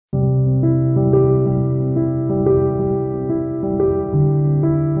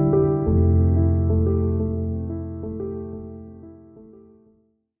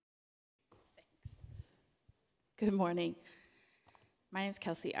morning. My name is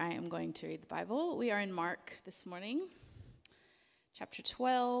Kelsey. I am going to read the Bible. We are in Mark this morning, chapter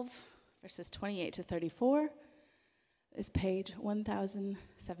 12, verses 28 to 34 is page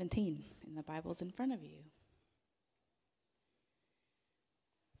 1017 in the Bibles in front of you.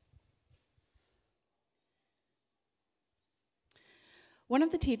 One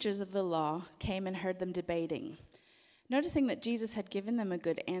of the teachers of the law came and heard them debating. Noticing that Jesus had given them a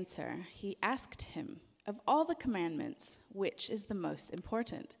good answer, he asked him, "Of all the commandments, which is the most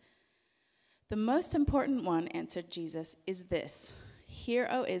important?" "The most important one," answered Jesus, "is this: Hear,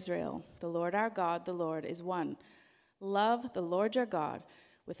 O Israel, the Lord our God, the Lord is one. Love the Lord your God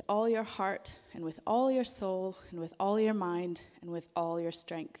with all your heart and with all your soul and with all your mind and with all your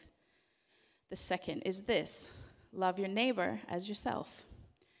strength. The second is this: Love your neighbor as yourself.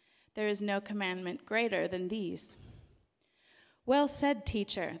 There is no commandment greater than these." "Well said,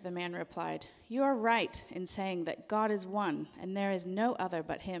 teacher," the man replied. "You are right in saying that God is one, and there is no other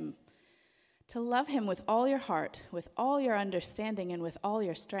but him. To love him with all your heart, with all your understanding, and with all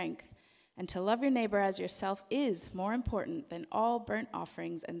your strength, and to love your neighbor as yourself is more important than all burnt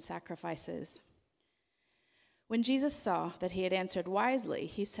offerings and sacrifices." When Jesus saw that he had answered wisely,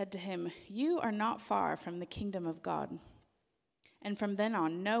 he said to him, "You are not far from the kingdom of God." And from then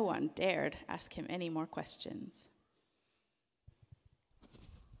on, no one dared ask him any more questions.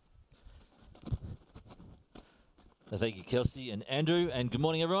 Thank you, Kelsey and Andrew, and good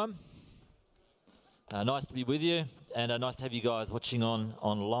morning, everyone. Nice to be with you, and nice to have you guys watching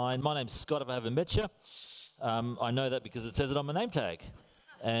online. My name's Scott, if I haven't met you. I know that because it says it on my name tag.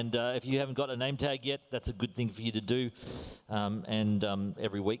 And if you haven't got a name tag yet, that's a good thing for you to do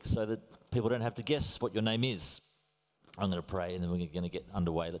every week so that people don't have to guess what your name is. I'm going to pray, and then we're going to get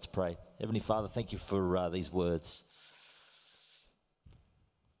underway. Let's pray. Heavenly Father, thank you for these words.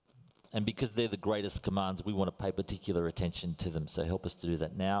 And because they're the greatest commands, we want to pay particular attention to them. So help us to do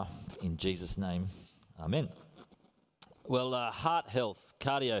that now. In Jesus' name, amen. Well, heart health,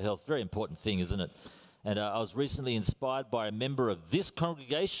 cardio health, very important thing, isn't it? And I was recently inspired by a member of this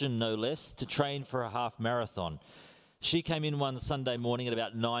congregation, no less, to train for a half marathon. She came in one Sunday morning at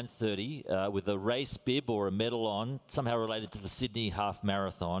about 9:30 with a race bib or a medal on, somehow related to the Sydney half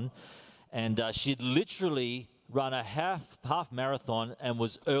marathon. And she'd literally run a half marathon and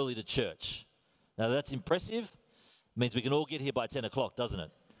was early to church. Now that's impressive. It means we can all get here by 10 o'clock, doesn't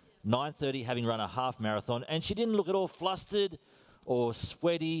it? 9:30, having run a half marathon, and she didn't look at all flustered or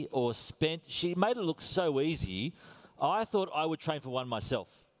sweaty or spent. She made it look so easy. I thought I would train for one myself.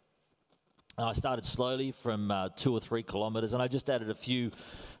 I started slowly from 2 or 3 kilometres, and I just added a few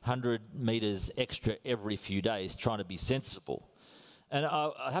 100 metres extra every few days, trying to be sensible. And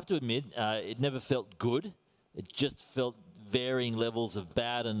I have to admit, it never felt good. It just felt varying levels of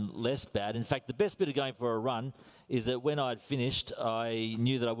bad and less bad. In fact, the best bit of going for a run is that when I'd finished, I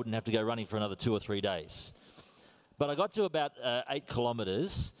knew that I wouldn't have to go running for another 2 or 3 days. But I got to about 8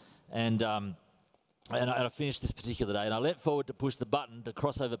 kilometres, and I finished this particular day, and I leant forward to push the button to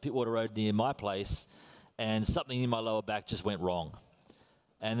cross over Pittwater Road near my place, and something in my lower back just went wrong.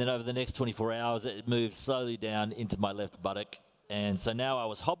 And then over the next 24 hours, it moved slowly down into my left buttock. And so now I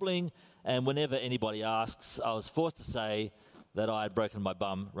was hobbling, and whenever anybody asks, I was forced to say that I had broken my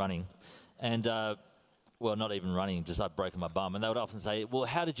bum running. And, well, not even running, just I'd broken my bum. And they would often say, "Well,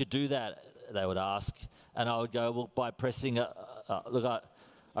 how did you do that?" They would ask. And I would go, "Well, by pressing..." Look,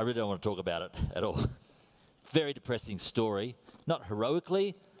 I really don't want to talk about it at all. Very depressing story. Not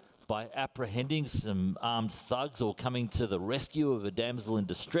heroically, by apprehending some armed thugs or coming to the rescue of a damsel in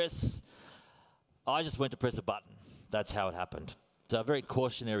distress. I just went to press a button. That's how it happened. So a very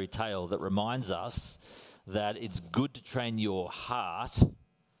cautionary tale that reminds us that it's good to train your heart,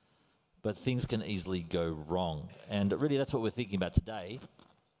 but things can easily go wrong. And really that's what we're thinking about today,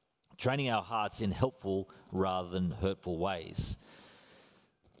 training our hearts in helpful rather than hurtful ways.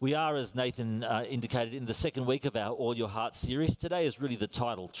 We are, as Nathan indicated, in the second week of our All Your Heart series. Today is really the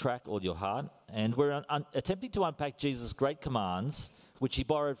title track, All Your Heart, and we're attempting to unpack Jesus' great commands, which he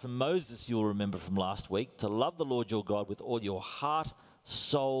borrowed from Moses, you'll remember from last week, to love the Lord your God with all your heart,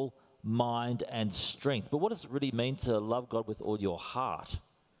 soul, mind, and strength. But what does it really mean to love God with all your heart?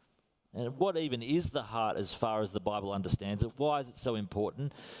 And what even is the heart as far as the Bible understands it? Why is it so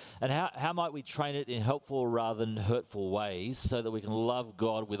important? And how might we train it in helpful rather than hurtful ways so that we can love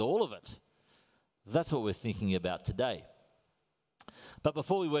God with all of it? That's what we're thinking about today. But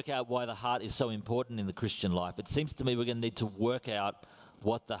before we work out why the heart is so important in the Christian life, it seems to me we're going to need to work out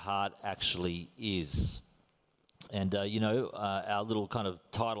what the heart actually is. And, our little kind of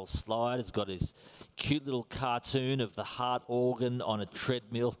title slide has got this cute little cartoon of the heart organ on a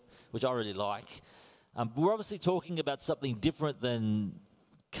treadmill, which I really like. We're obviously talking about something different than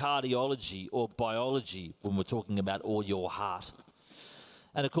cardiology or biology when we're talking about all your heart.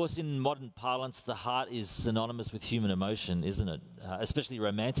 And of course, in modern parlance, the heart is synonymous with human emotion, isn't it? Especially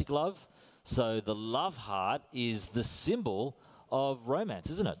romantic love. So the love heart is the symbol of romance,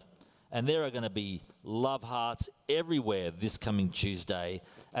 isn't it? And there are going to be love hearts everywhere this coming Tuesday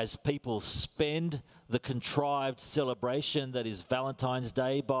as people spend the contrived celebration that is Valentine's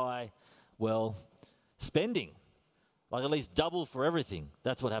Day by, well, spending. Like at least double for everything.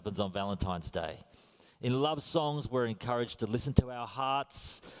 That's what happens on Valentine's Day. In love songs, we're encouraged to listen to our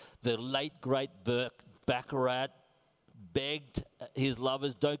hearts. The late, great Burke Baccarat begged his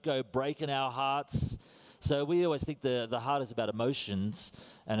lovers, don't go breaking our hearts. So we always think the heart is about emotions,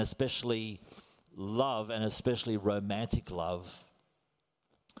 and especially love, and especially romantic love.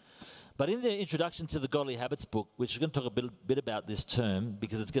 But in the introduction to the Godly Habits book, which we're going to talk a bit about this term,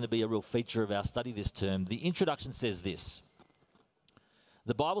 because it's going to be a real feature of our study this term, the introduction says this: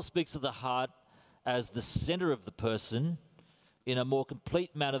 the Bible speaks of the heart as the center of the person in a more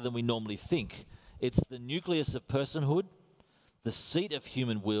complete manner than we normally think. It's the nucleus of personhood, the seat of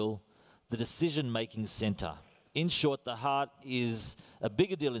human will, the decision-making center. In short, the heart is a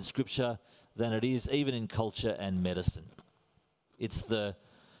bigger deal in Scripture than it is even in culture and medicine. It's the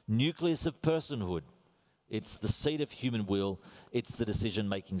nucleus of personhood. It's the seat of human will. It's the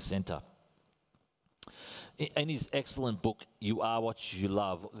decision-making center. In his excellent book, You Are What You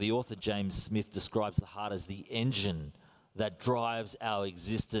Love, the author James Smith describes the heart as the engine that drives our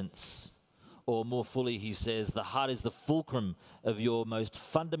existence. Or more fully, he says, the heart is the fulcrum of your most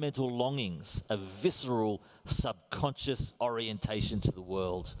fundamental longings, a visceral, subconscious orientation to the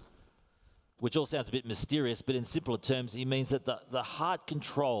world. Which all sounds a bit mysterious, but in simpler terms, he means that the heart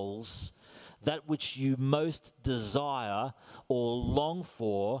controls that which you most desire or long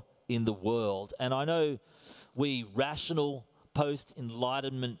for in the world. And I know we rational,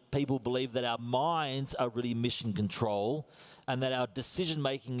 post-enlightenment people believe that our minds are really mission control and that our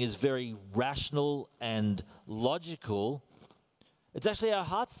decision-making is very rational and logical. It's actually our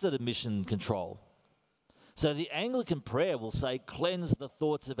hearts that are mission control. So the Anglican prayer will say, cleanse the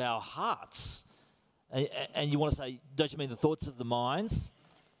thoughts of our hearts. And you want to say, don't you mean the thoughts of the minds?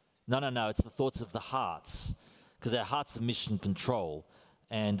 No, it's the thoughts of the hearts. Because our hearts are mission control,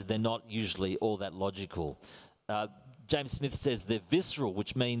 and they're not usually all that logical. James Smith says they're visceral,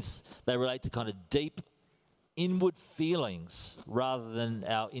 which means they relate to kind of deep inward feelings rather than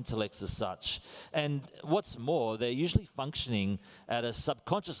our intellects as such. And what's more, they're usually functioning at a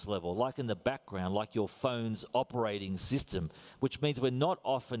subconscious level, like in the background, like your phone's operating system, which means we're not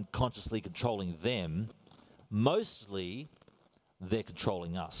often consciously controlling them. Mostly, they're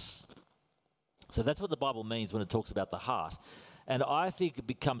controlling us. So that's what the Bible means when it talks about the heart. And I think it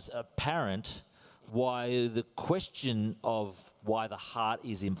becomes apparent why the question of why the heart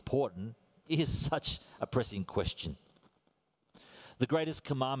is important is such a pressing question. The greatest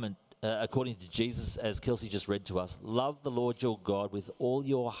commandment, according to Jesus, as Kelsey just read to us, love the Lord your God with all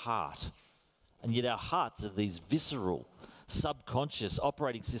your heart. And yet our hearts are these visceral, subconscious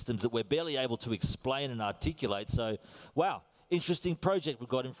operating systems that we're barely able to explain and articulate. So, wow, interesting project we've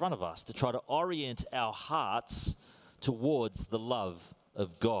got in front of us to try to orient our hearts towards the love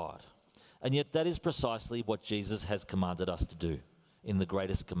of God. And yet that is precisely what Jesus has commanded us to do in the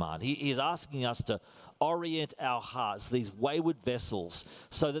greatest command. He is asking us to orient our hearts, these wayward vessels,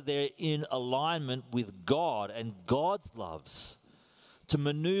 so that they're in alignment with God and God's loves, to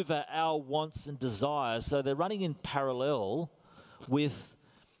maneuver our wants and desires so they're running in parallel with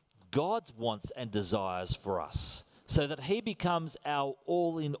God's wants and desires for us, so that He becomes our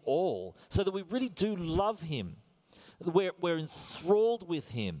all in all, so that we really do love Him. We're enthralled with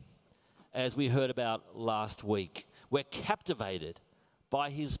Him, as we heard about last week. We're captivated by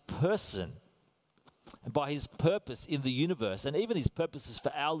His person and by His purpose in the universe, and even His purposes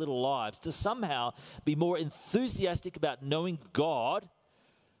for our little lives, to somehow be more enthusiastic about knowing God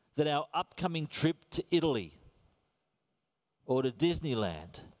than our upcoming trip to Italy or to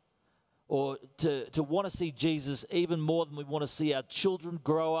Disneyland, or to want to see Jesus even more than we want to see our children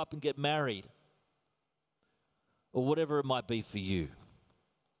grow up and get married, or whatever it might be for you.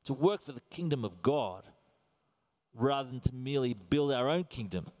 To work for the kingdom of God rather than to merely build our own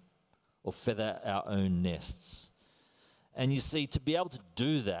kingdom or feather our own nests. And you see, to be able to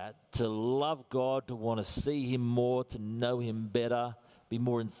do that, to love God, to want to see Him more, to know Him better, be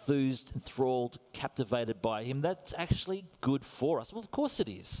more enthused, enthralled, captivated by Him, that's actually good for us. Well, of course it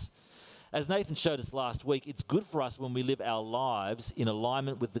is. As Nathan showed us last week, it's good for us when we live our lives in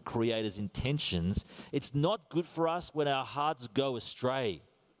alignment with the Creator's intentions. It's not good for us when our hearts go astray.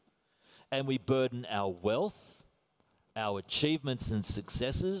 and we burden our wealth, our achievements and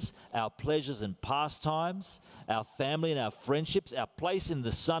successes, our pleasures and pastimes, our family and our friendships, our place in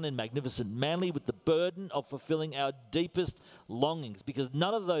the sun in magnificent manly with the burden of fulfilling our deepest longings. Because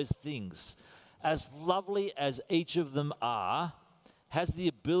none of those things, as lovely as each of them are, has the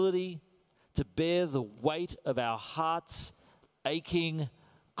ability to bear the weight of our heart's aching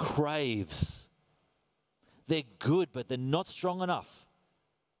craves. They're good, but they're not strong enough.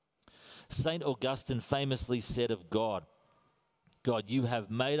 St. Augustine famously said of God, God, you have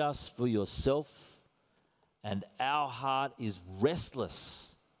made us for yourself, and our heart is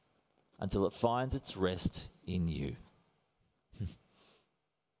restless until it finds its rest in you.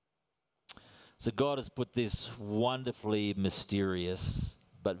 So God has put this wonderfully mysterious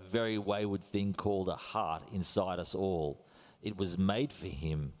but very wayward thing called a heart inside us all. It was made for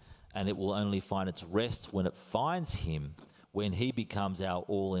him, and it will only find its rest when it finds him, when he becomes our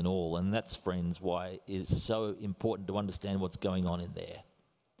all in all. And that's, friends, why it's so important to understand what's going on in there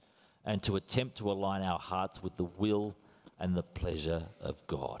and to attempt to align our hearts with the will and the pleasure of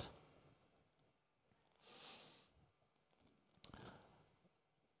God.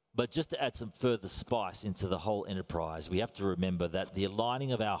 But just to add some further spice into the whole enterprise, we have to remember that the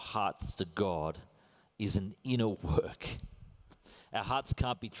aligning of our hearts to God is an inner work. Our hearts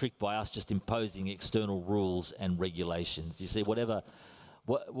can't be tricked by us just imposing external rules and regulations. You see, whatever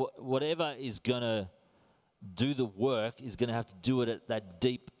is going to do the work is going to have to do it at that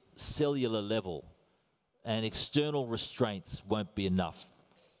deep cellular level, and external restraints won't be enough.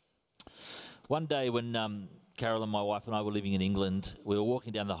 One day when Carol and my wife and I were living in England, we were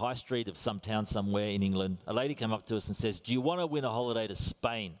walking down the high street of some town somewhere in England. A lady came up to us and says, "Do you want to win a holiday to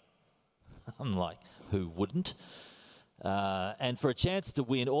Spain?" I'm like, who wouldn't? And for a chance to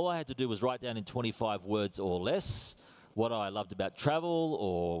win, all I had to do was write down in 25 words or less what I loved about travel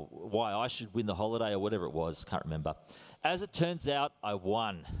or why I should win the holiday or whatever it was. Can't remember. As it turns out, I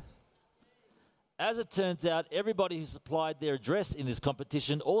won. As it turns out, everybody who supplied their address in this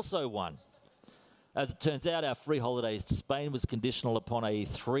competition also won. As it turns out, our free holidays to Spain was conditional upon a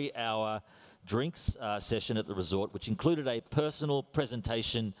 3-hour drinks session at the resort, which included a personal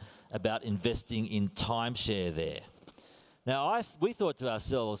presentation about investing in timeshare there. Now, we thought to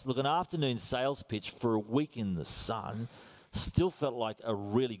ourselves, look, an afternoon sales pitch for a week in the sun still felt like a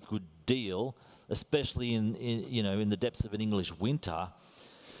really good deal, especially in the depths of an English winter.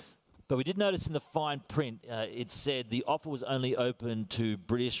 But we did notice in the fine print, it said the offer was only open to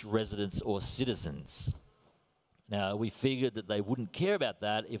British residents or citizens. Now, we figured that they wouldn't care about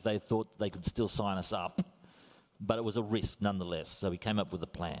that if they thought they could still sign us up, but it was a risk nonetheless, so we came up with a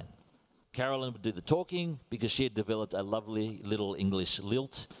plan. Carolyn would do the talking because she had developed a lovely little English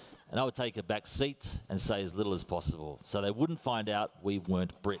lilt, and I would take a back seat and say as little as possible so they wouldn't find out we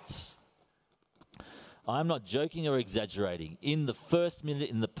weren't Brits. I'm not joking or exaggerating. In the first minute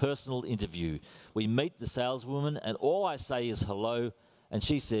in the personal interview, we meet the saleswoman and all I say is hello, and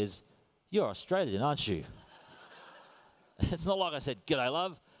she says, "You're Australian, aren't you?" It's not like I said, "G'day,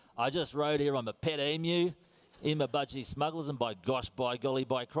 love. I just rode here on my pet emu in my budgie smugglers, and by gosh, by golly,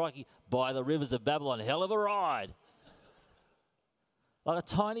 by crikey, by the rivers of Babylon, hell of a ride." Like a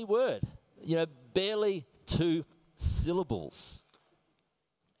tiny word, barely 2 syllables.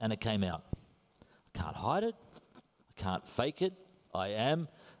 And it came out. I can't hide it. I can't fake it. I am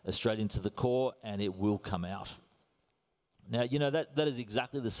Australian to the core, and it will come out. Now, that is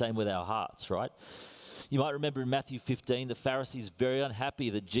exactly the same with our hearts, right? You might remember in Matthew 15, the Pharisees very unhappy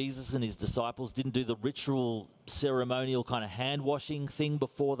that Jesus and his disciples didn't do the ritual, ceremonial kind of hand-washing thing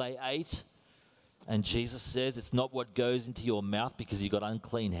before they ate. And Jesus says it's not what goes into your mouth because you've got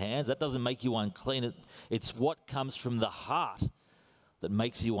unclean hands. That doesn't make you unclean. It's what comes from the heart that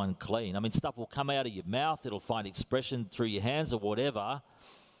makes you unclean. I mean, stuff will come out of your mouth. It'll find expression through your hands or whatever.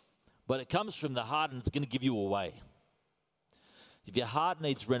 But it comes from the heart and it's going to give you away. If your heart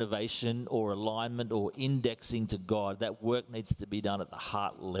needs renovation or alignment or indexing to God, that work needs to be done at the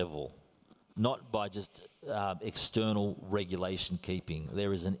heart level, not by just external regulation keeping.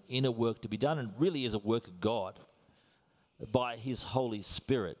 There is an inner work to be done, and really is a work of God by his Holy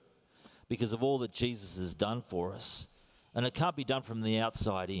Spirit because of all that Jesus has done for us. And it can't be done from the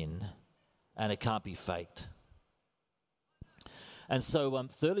outside in, and it can't be faked. And so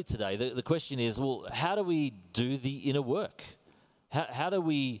thirdly today, the question is, well, how do we do the inner work? How do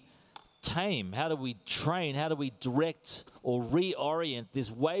we tame, how do we train, how do we direct or reorient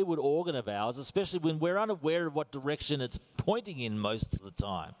this wayward organ of ours, especially when we're unaware of what direction it's pointing in most of the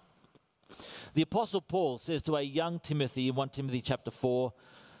time? The Apostle Paul says to a young Timothy in 1 Timothy chapter 4,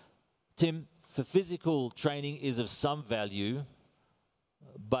 "Tim, for physical training is of some value,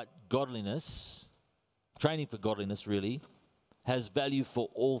 but godliness, training for godliness really, has value for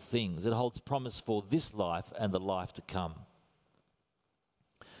all things. It holds promise for this life and the life to come.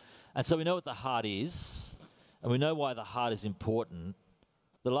 And so we know what the heart is, and we know why the heart is important.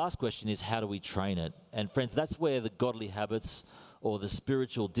 The last question is, how do we train it? And friends, that's where the godly habits or the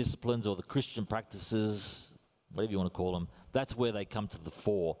spiritual disciplines or the Christian practices, whatever you want to call them, that's where they come to the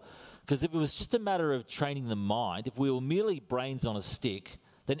fore. Because if it was just a matter of training the mind, if we were merely brains on a stick,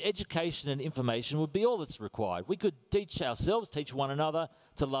 then education and information would be all that's required. We could teach ourselves, teach one another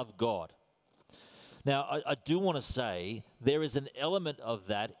to love God. Now, I do want to say there is an element of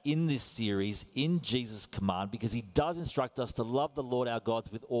that in this series, in Jesus' command, because he does instruct us to love the Lord our God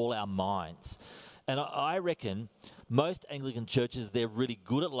with all our minds. And I reckon most Anglican churches, they're really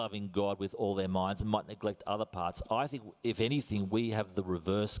good at loving God with all their minds and might neglect other parts. I think, if anything, we have the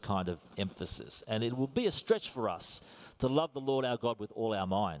reverse kind of emphasis. And it will be a stretch for us to love the Lord our God with all our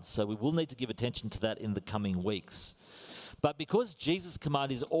minds. So we will need to give attention to that in the coming weeks. But because Jesus'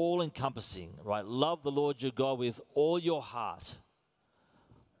 command is all-encompassing, right? Love the Lord your God with all your heart,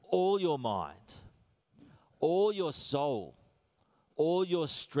 all your mind, all your soul, all your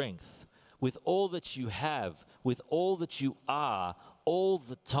strength, with all that you have, with all that you are, all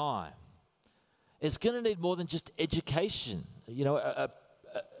the time. It's going to need more than just education, a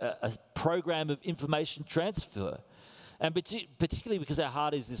program of information transfer. And particularly because our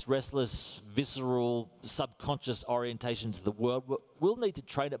heart is this restless, visceral, subconscious orientation to the world, we'll need to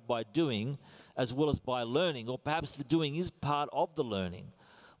train it by doing as well as by learning, or perhaps the doing is part of the learning.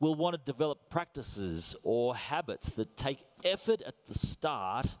 We'll want to develop practices or habits that take effort at the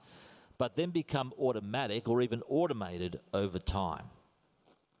start, but then become automatic or even automated over time.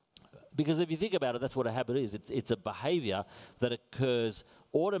 Because if you think about it, that's what a habit is. It's a behavior that occurs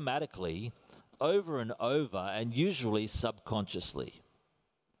automatically over and over, and usually subconsciously.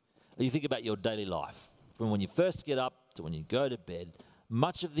 You think about your daily life. From when you first get up to when you go to bed,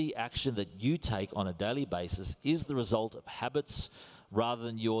 much of the action that you take on a daily basis is the result of habits rather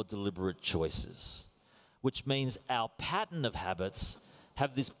than your deliberate choices, which means our pattern of habits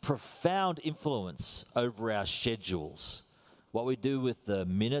have this profound influence over our schedules, what we do with the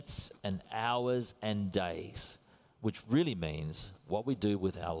minutes and hours and days, which really means what we do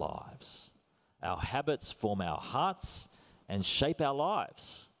with our lives. Our habits form our hearts and shape our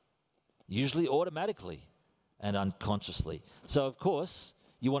lives, usually automatically and unconsciously. So, of course,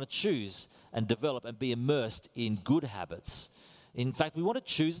 you want to choose and develop and be immersed in good habits. In fact, we want to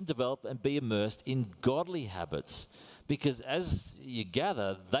choose and develop and be immersed in godly habits, because as you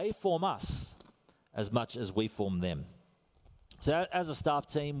gather, they form us as much as we form them. So as a staff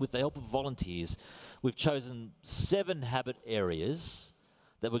team, with the help of volunteers, we've chosen 7 habit areas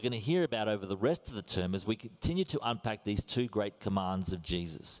that we're going to hear about over the rest of the term as we continue to unpack these 2 great commands of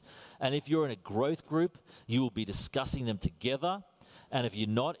Jesus. And if you're in a growth group, you will be discussing them together. And if you're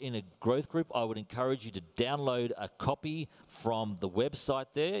not in a growth group, I would encourage you to download a copy from the website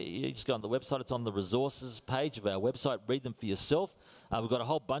there. You just go on the website. It's on the resources page of our website. Read them for yourself. We've got a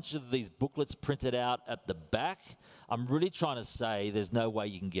whole bunch of these booklets printed out at the back. I'm really trying to say there's no way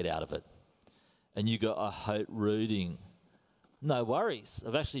you can get out of it. And you go, I hate reading. No worries.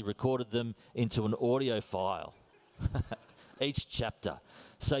 I've actually recorded them into an audio file, each chapter.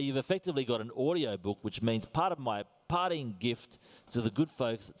 So you've effectively got an audio book, which means part of my parting gift to the good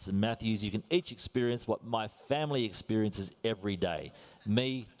folks at St. Matthew's, you can each experience what my family experiences every day,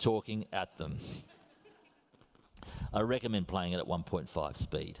 me talking at them. I recommend playing it at 1.5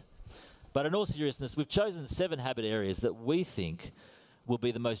 speed. But in all seriousness, we've chosen 7 habit areas that we think will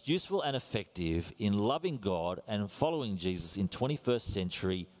be the most useful and effective in loving God and following Jesus in 21st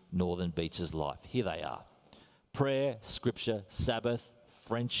century Northern Beaches life. Here they are: prayer, scripture, Sabbath,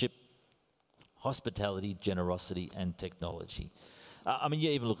 friendship, hospitality, generosity, and technology. You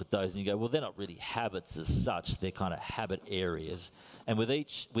even look at those and you go, well, they're not really habits as such. They're kind of habit areas. And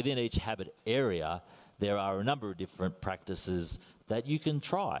within each habit area, there are a number of different practices that you can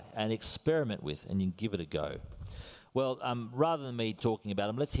try and experiment with, and you can give it a go. Well, rather than me talking about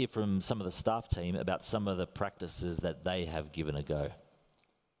them, let's hear from some of the staff team about some of the practices that they have given a go.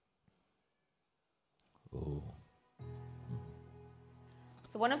 Ooh.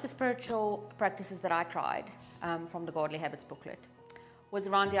 So one of the spiritual practices that I tried from the Godly Habits booklet was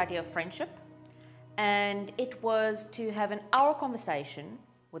around the idea of friendship. And it was to have an hour conversation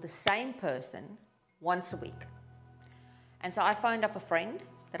with the same person once a week. And so I phoned up a friend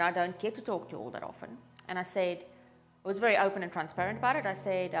that I don't get to talk to all that often. And I said, I was very open and transparent about it. I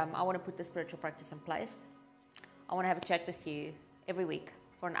said, I want to put the spiritual practice in place. I want to have a chat with you every week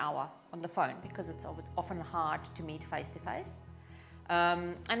for an hour on the phone, because it's often hard to meet face to face.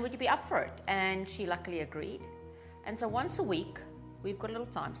 And would you be up for it? And she luckily agreed. And so once a week, we've got a little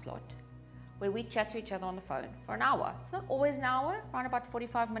time slot where we chat to each other on the phone for an hour. It's not always an hour, around about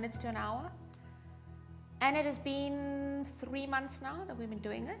 45 minutes to an hour. And it has been 3 months now that we've been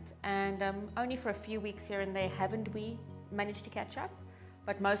doing it. And only for a few weeks here and there haven't we managed to catch up,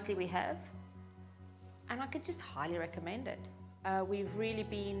 but mostly we have. And I could just highly recommend it. We've really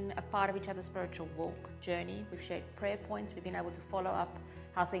been a part of each other's spiritual walk journey. We've shared prayer points. We've been able to follow up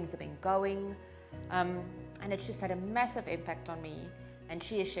how things have been going. And it's just had a massive impact on me. And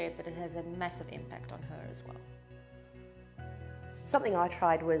she has shared that it has a massive impact on her as well. Something I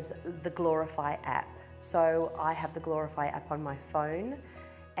tried was the Glorify app. So I have the Glorify app on my phone,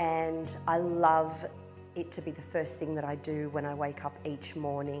 and I love it to be the first thing that I do when I wake up each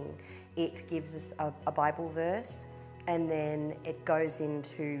morning. It gives us a Bible verse, and then it goes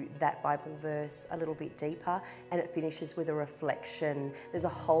into that Bible verse a little bit deeper, and it finishes with a reflection. There's a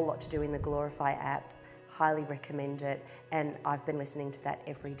whole lot to do in the Glorify app. Highly recommend it, and I've been listening to that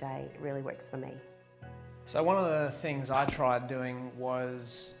every day. It really works for me. So one of the things I tried doing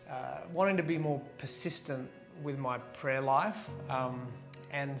was wanting to be more persistent with my prayer life.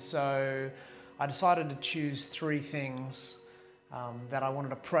 And so I decided to choose 3 things that I wanted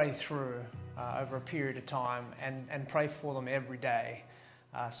to pray through over a period of time and pray for them every day.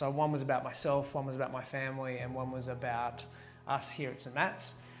 So one was about myself, one was about my family, and one was about us here at St.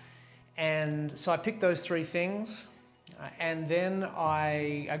 Matt's. And so I picked those 3 things, and then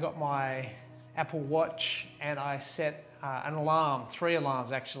I got my Apple Watch, and I set an alarm, 3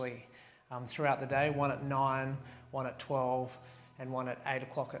 alarms actually, throughout the day, one at 9, one at 12, and one at 8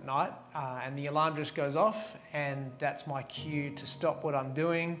 o'clock at night. And the alarm just goes off, and that's my cue to stop what I'm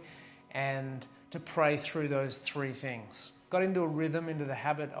doing and to pray through those 3 things. Got into a rhythm, into the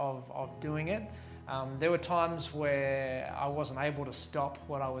habit of doing it. There were times where I wasn't able to stop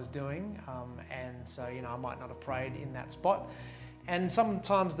what I was doing, and so, I might not have prayed in that spot. And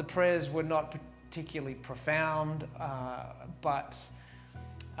sometimes the prayers were not particularly profound, but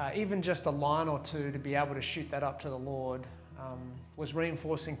even just a line or 2 to be able to shoot that up to the Lord was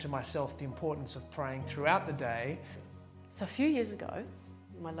reinforcing to myself the importance of praying throughout the day. So a few years ago,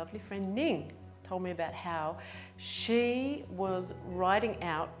 my lovely friend Ning told me about how she was writing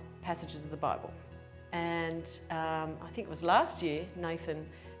out passages of the Bible. And I think it was last year, Nathan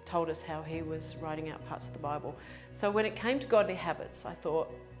told us how he was writing out parts of the Bible. So when it came to godly habits, I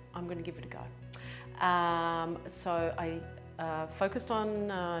thought, I'm going to give it a go. So I focused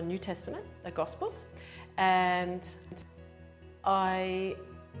on New Testament, the Gospels, and I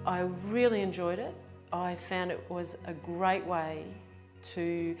really enjoyed it. I found it was a great way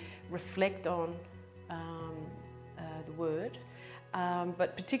to reflect on the Word,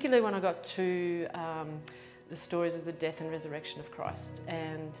 but particularly when I got to the stories of the death and resurrection of Christ,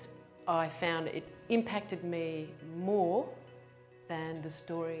 and I found it impacted me more than the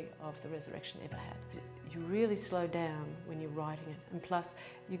story of the resurrection ever had. You really slow down when you're writing it, and plus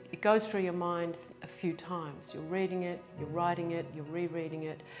it goes through your mind a few times. You're reading it, you're writing it, you're rereading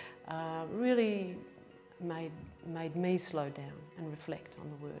it. Really made me slow down and reflect on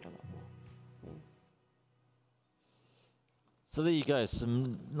the Word a lot more. So there you go,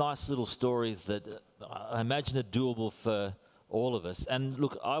 some nice little stories that I imagine are doable for all of us. And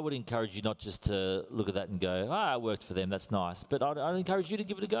look, I would encourage you not just to look at that and go, it worked for them, that's nice. But I'd encourage you to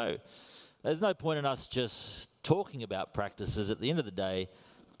give it a go. There's no point in us just talking about practices. At the end of the day,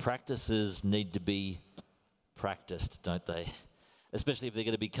 practices need to be practiced, don't they? Especially if they're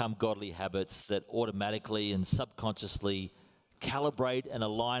going to become godly habits that automatically and subconsciously calibrate and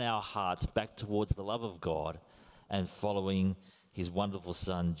align our hearts back towards the love of God and following his wonderful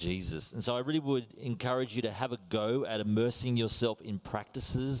son, Jesus. And so I really would encourage you to have a go at immersing yourself in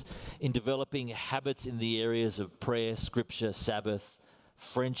practices, in developing habits in the areas of prayer, scripture, Sabbath,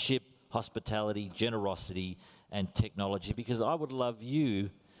 friendship, hospitality, generosity, and technology, because I would love you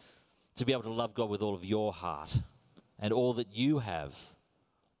to be able to love God with all of your heart and all that you have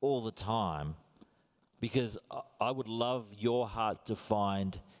all the time, because I would love your heart to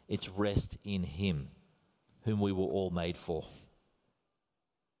find its rest in him, whom we were all made for.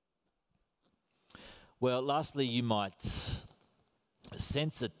 Well, lastly, you might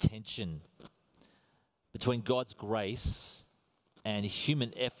sense a tension between God's grace and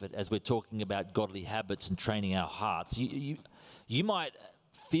human effort as we're talking about godly habits and training our hearts. You might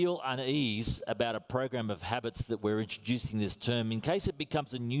feel unease about a program of habits that we're introducing this term in case it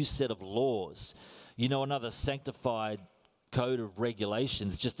becomes a new set of laws. Another sanctified code of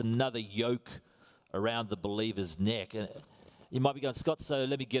regulations, just another yoke around the believer's neck. And you might be going, Scott, so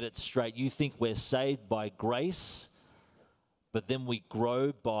let me get it straight. You think we're saved by grace, but then we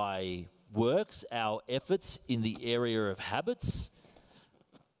grow by works, our efforts in the area of habits.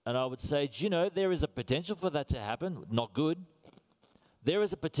 And I would say, do you know, there is a potential for that to happen. Not good. There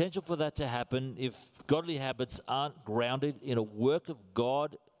is a potential for that to happen if godly habits aren't grounded in a work of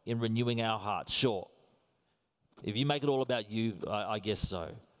God in renewing our hearts. Sure. If you make it all about you, I guess so.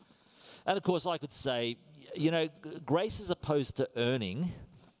 And of course, I could say, you know, grace is opposed to earning,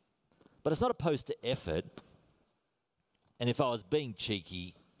 but it's not opposed to effort. And if I was being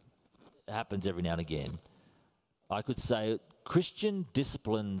cheeky, it happens every now and again, I could say Christian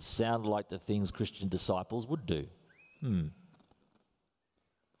disciplines sound like the things Christian disciples would do.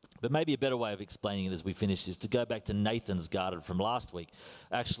 But maybe a better way of explaining it as we finish is to go back to Nathan's garden from last week.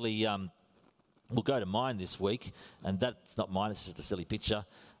 Actually, we'll go to mine this week, and that's not mine, it's just a silly picture.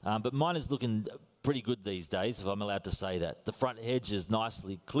 But mine is looking pretty good these days, if I'm allowed to say that. The front hedge is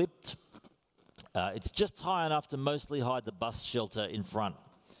nicely clipped. It's just high enough to mostly hide the bus shelter in front.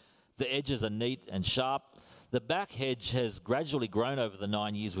 The edges are neat and sharp. The back hedge has gradually grown over the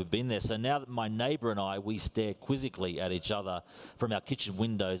 9 years we've been there. So now that my neighbour and I, we stare quizzically at each other from our kitchen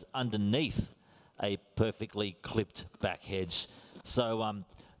windows underneath a perfectly clipped back hedge. So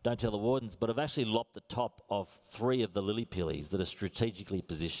don't tell the wardens, but I've actually lopped the top of 3 of the lily pillies that are strategically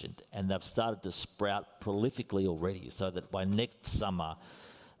positioned, and they've started to sprout prolifically already, so that by next summer,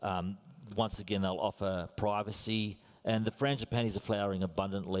 once again, they'll offer privacy. And the frangipanis are flowering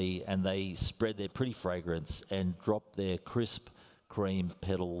abundantly, and they spread their pretty fragrance and drop their crisp cream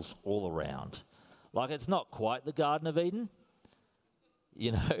petals all around. Like, it's not quite the Garden of Eden,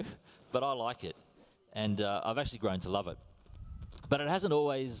 you know, but I like it. And I've actually grown to love it. But it hasn't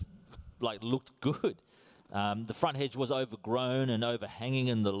always, looked good. The front hedge was overgrown and overhanging,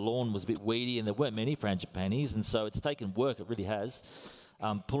 and the lawn was a bit weedy, and there weren't many frangipanis, and so it's taken work, it really has.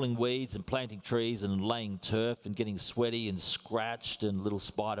 Pulling weeds and planting trees and laying turf and getting sweaty and scratched and little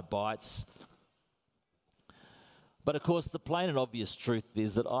spider bites. But of course, the plain and obvious truth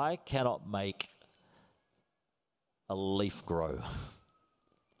is that I cannot make a leaf grow.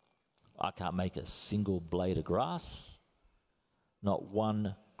 I can't make a single blade of grass, not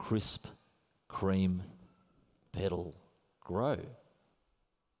one crisp cream petal grow.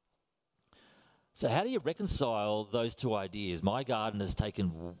 So how do you reconcile those two ideas? My garden has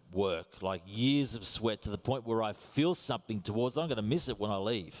taken work, like years of sweat, to the point where I feel something towards, I'm going to miss it when I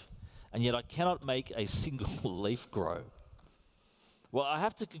leave. And yet I cannot make a single leaf grow. Well, I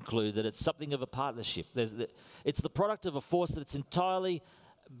have to conclude that it's something of a partnership. It's the product of a force that's entirely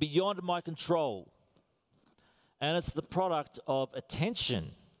beyond my control. And it's the product of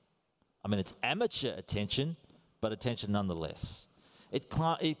attention. I mean, it's amateur attention, but attention nonetheless. It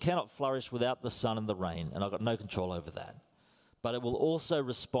cannot flourish without the sun and the rain, and I've got no control over that. But it will also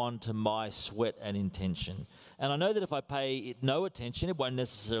respond to my sweat and intention. And I know that if I pay it no attention, it won't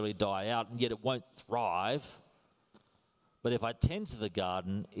necessarily die out, and yet it won't thrive. But if I tend to the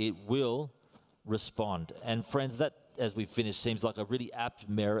garden, it will respond. And friends, that, as we finish, seems like a really apt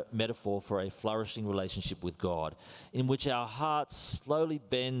metaphor for a flourishing relationship with God, in which our hearts slowly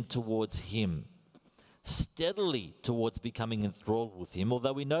bend towards Him, steadily towards becoming enthralled with Him,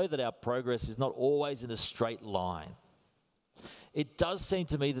 although we know that our progress is not always in a straight line. It does seem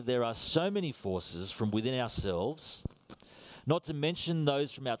to me that there are so many forces from within ourselves, not to mention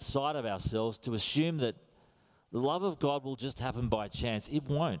those from outside of ourselves, to assume that the love of God will just happen by chance. It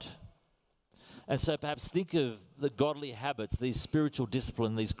won't. And so perhaps think of the godly habits, these spiritual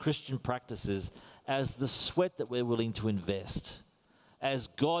discipline, these Christian practices, as the sweat that we're willing to invest. As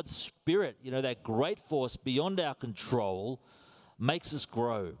God's Spirit, you know, that great force beyond our control, makes us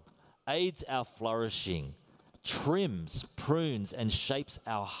grow, aids our flourishing, trims, prunes, and shapes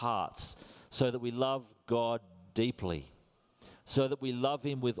our hearts so that we love God deeply, so that we love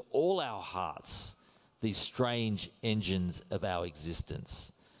Him with all our hearts, these strange engines of our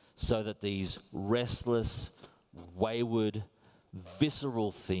existence, so that these restless, wayward,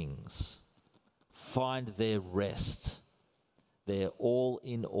 visceral things find their rest, their all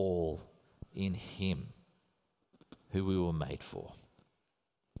in Him, who we were made for.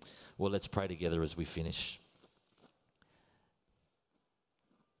 Well, let's pray together as we finish.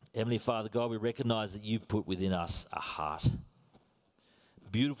 Heavenly Father, God, we recognize that you've put within us a heart.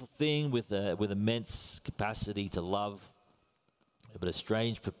 Beautiful thing with immense capacity to love, but a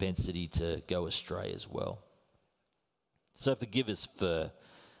strange propensity to go astray as well. So forgive us for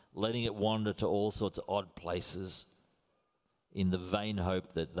letting it wander to all sorts of odd places in the vain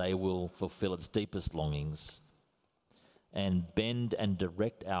hope that they will fulfill its deepest longings, and bend and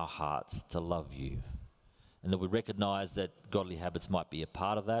direct our hearts to love you. And that we recognize that godly habits might be a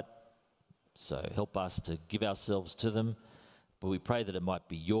part of that. So help us to give ourselves to them, but we pray that it might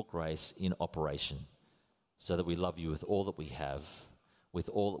be your grace in operation so that we love you with all that we have, with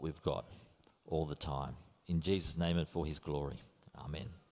all that we've got, all the time. In Jesus' name and for his glory. Amen.